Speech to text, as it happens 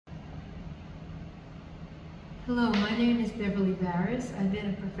Hello, my name is Beverly Barris. I've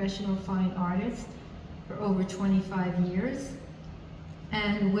been a professional fine artist for over 25 years.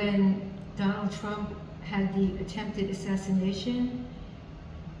 And when Donald Trump had the attempted assassination,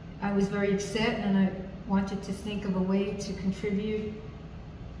 I was very upset and I wanted to think of a way to contribute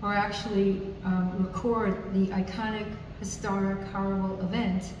or actually record the iconic, historic, horrible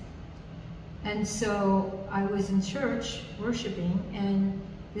event. And so I was in church worshiping, and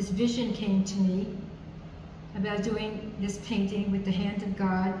this vision came to me about doing this painting with the hand of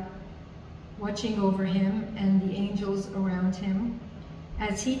God watching over him and the angels around him.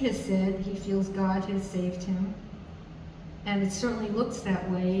 As he has said, he feels God has saved him. And it certainly looks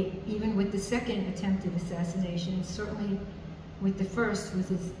that way, even with the second attempted assassination, certainly with the first, with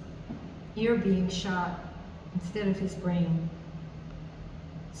his ear being shot instead of his brain.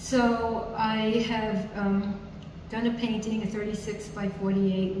 So I have done a painting, a 36 by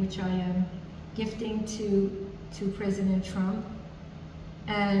 48, which I am gifting to President Trump.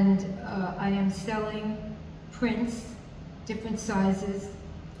 And I am selling prints, different sizes.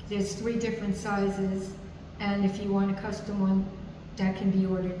 There's 3 different sizes. And if you want a custom one, that can be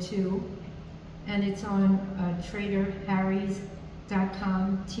ordered too. And it's on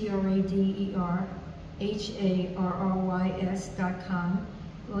TraderHarrys.com, TraderHarrys.com.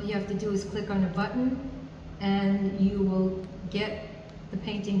 All you have to do is click on a button and you will get the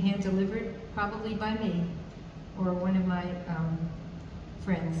painting hand delivered, probably by me or one of my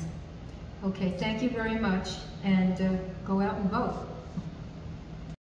friends. Okay, thank you very much, and go out and vote.